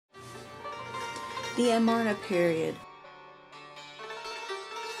The Amarna period.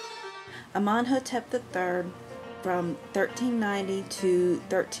 Amenhotep III from 1390 to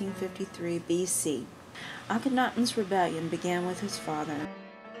 1353 BC. Akhenaten's rebellion began with his father.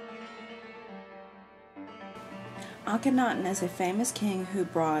 Akhenaten is a famous king who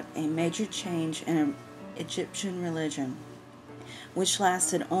brought a major change in Egyptian religion, which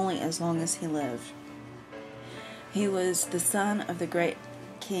lasted only as long as he lived. He was the son of the great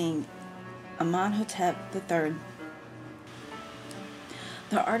king Amenhotep III.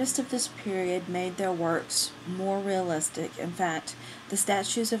 The artists of this period made their works more realistic. In fact, the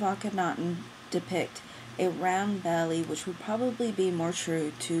statues of Akhenaten depict a round belly, which would probably be more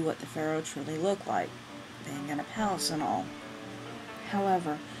true to what the pharaoh truly looked like, being in a palace and all.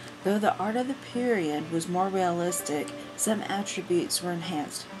 However, though the art of the period was more realistic, some attributes were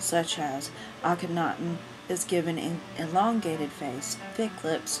enhanced, such as Akhenaten is given an elongated face, thick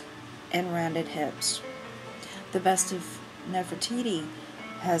lips, and rounded hips. The bust of Nefertiti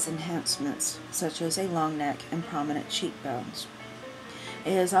has enhancements, such as a long neck and prominent cheekbones.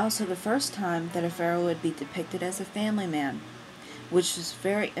 It is also the first time that a pharaoh would be depicted as a family man, which is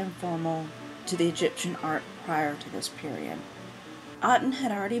very informal to the Egyptian art prior to this period. Aten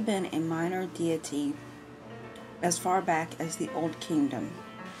had already been a minor deity as far back as the Old Kingdom.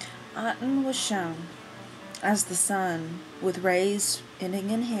 Aten was shown as the sun with rays ending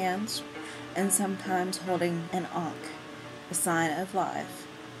in hands and sometimes holding an ankh, a sign of life.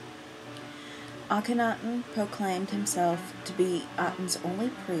 Akhenaten proclaimed himself to be Aten's only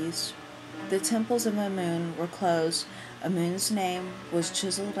priest. The temples of Amun were closed. Amun's name was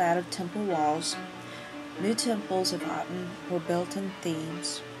chiseled out of temple walls. New temples of Aten were built in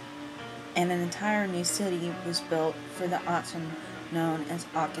Thebes, and an entire new city was built for the Aten known as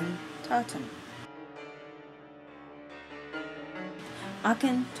Akhenaten.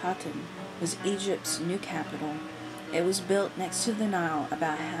 Akhenaten was Egypt's new capital. It was built next to the Nile,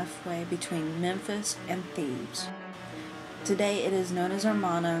 about halfway between Memphis and Thebes. Today it is known as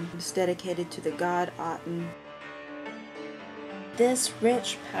Amarna. It was dedicated to the god Aten. This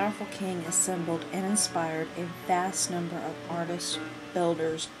rich, powerful king assembled and inspired a vast number of artists,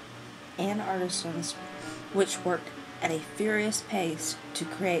 builders, and artisans, which worked at a furious pace to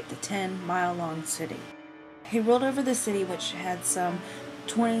create the 10-mile-long city. He ruled over the city, which had some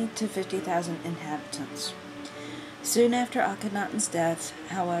 20 to 50,000 inhabitants. Soon after Akhenaten's death,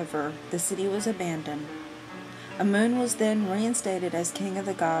 however, the city was abandoned. Amun was then reinstated as king of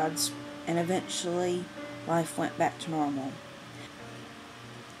the gods, and eventually life went back to normal.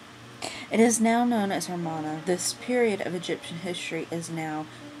 It is now known as Amarna. This period of Egyptian history is now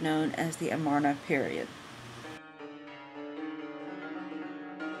known as the Amarna period.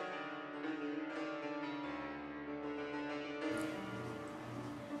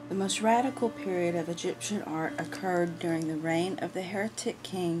 The most radical period of Egyptian art occurred during the reign of the heretic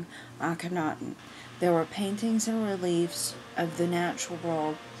king Akhenaten. There were paintings and reliefs of the natural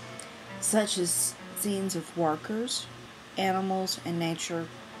world, such as scenes of workers, animals, and nature.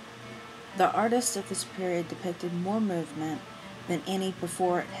 The artists of this period depicted more movement than any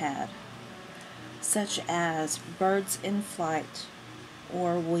before it had, such as birds in flight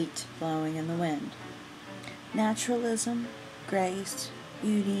or wheat blowing in the wind. Naturalism, grace,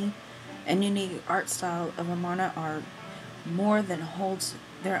 beauty, and unique art style of Amarna art more than holds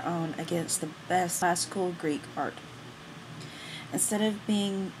their own against the best classical Greek art. Instead of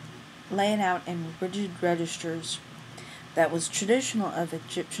being laid out in rigid registers that was traditional of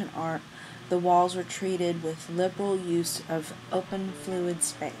Egyptian art, the walls were treated with liberal use of open fluid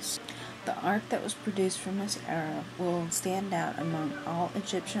space. The art that was produced from this era will stand out among all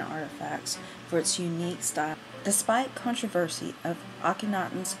Egyptian artifacts for its unique style. Despite controversy of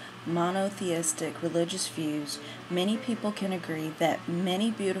Akhenaten's monotheistic religious views, many people can agree that many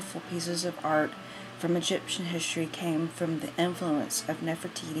beautiful pieces of art from Egyptian history came from the influence of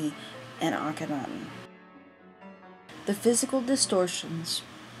Nefertiti and Akhenaten. The physical distortions,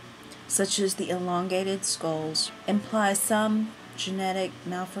 such as the elongated skulls, imply some genetic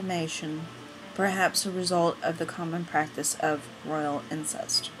malformation, perhaps a result of the common practice of royal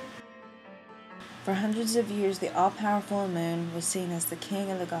incest. For hundreds of years, the all-powerful Amun was seen as the king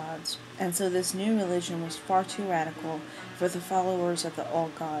of the gods, and so this new religion was far too radical for the followers of the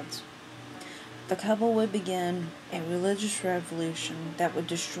old gods. The couple would begin a religious revolution that would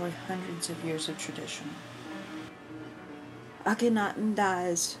destroy hundreds of years of tradition. Akhenaten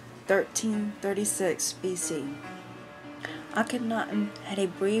dies 1336 BC. Akhenaten had a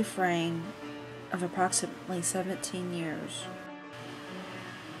brief reign of approximately 17 years.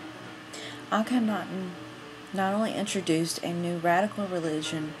 Akhenaten not only introduced a new radical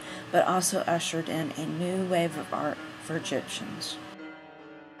religion, but also ushered in a new wave of art for Egyptians.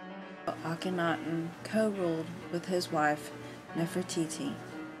 Akhenaten co-ruled with his wife Nefertiti.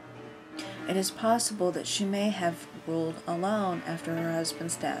 It is possible that she may have ruled alone after her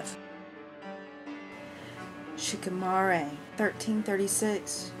husband's death. Shikimare,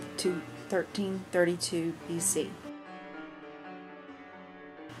 1336 to 1332 BC.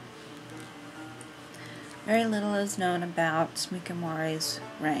 Very little is known about Shikamare's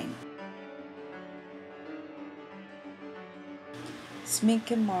reign.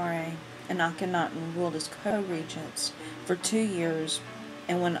 Shikimare and Akhenaten ruled as co-regents for 2 years,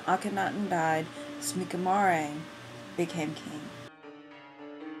 and when Akhenaten died, Shikimare became king.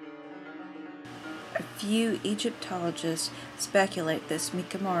 A few Egyptologists speculate that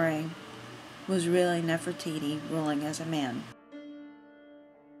Shikimare was really Nefertiti ruling as a man.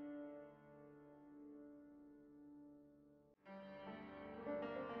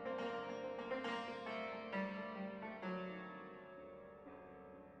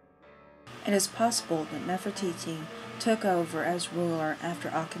 It is possible that Nefertiti took over as ruler after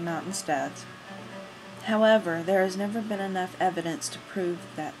Akhenaten's death. However, there has never been enough evidence to prove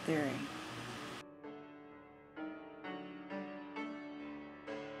that theory.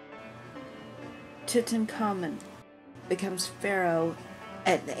 Tutankhamun becomes pharaoh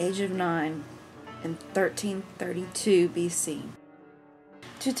at the age of 9 in 1332 BC.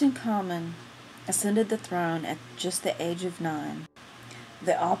 Tutankhamun ascended the throne at just the age of 9.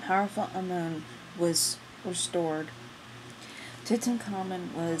 The all-powerful Amun was restored.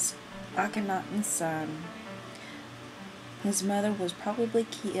 Tutankhamun was Akhenaten's son. His mother was probably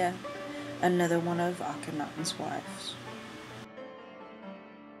Kia, another one of Akhenaten's wives.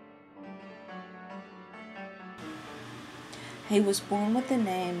 He was born with the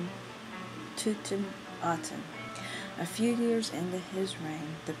name Tutankhaten. A few years into his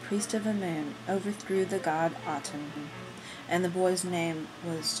reign, the priest of Amun overthrew the god Aten, and the boy's name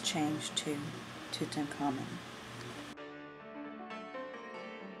was changed to Tutankhamun.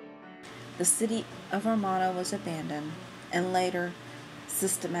 The city of Amarna was abandoned, and later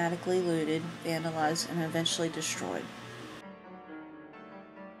systematically looted, vandalized, and eventually destroyed.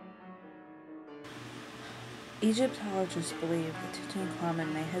 Egyptologists believe that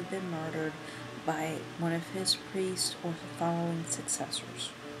Tutankhamun may have been murdered by one of his priests or following successors.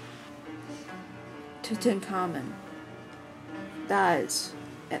 Tutankhamun dies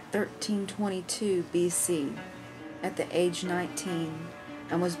at 1322 BC at the age 19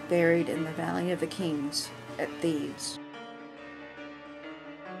 and was buried in the Valley of the Kings at Thebes.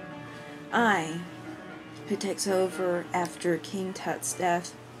 Ai, who takes over after King Tut's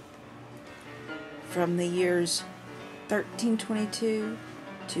death from the years 1322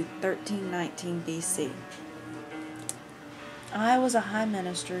 to 1319 BC. Ai was a high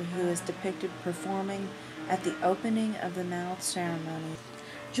minister who is depicted performing at the opening of the mouth ceremony.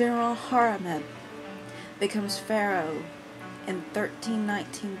 General Horemheb becomes pharaoh in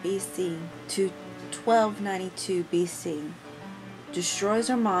 1319 BC to 1292 BC, destroys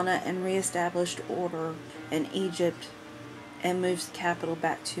Amarna and reestablished order in Egypt, and moves the capital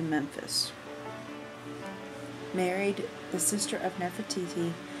back to Memphis. Married the sister of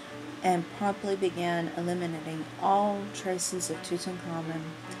Nefertiti, and promptly began eliminating all traces of Tutankhamun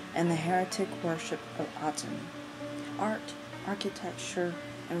and the heretic worship of Aten. Art, architecture,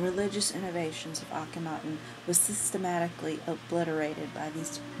 and religious innovations of Akhenaten was systematically obliterated by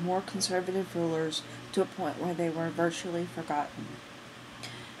these more conservative rulers to a point where they were virtually forgotten.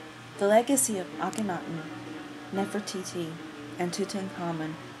 The legacy of Akhenaten, Nefertiti, and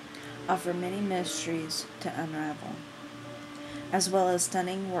Tutankhamun offer many mysteries to unravel, as well as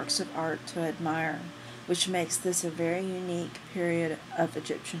stunning works of art to admire, which makes this a very unique period of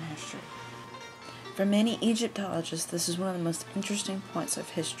Egyptian history. For many Egyptologists, this is one of the most interesting points of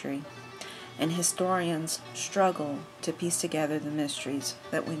history, and historians struggle to piece together the mysteries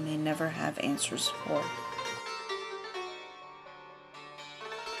that we may never have answers for.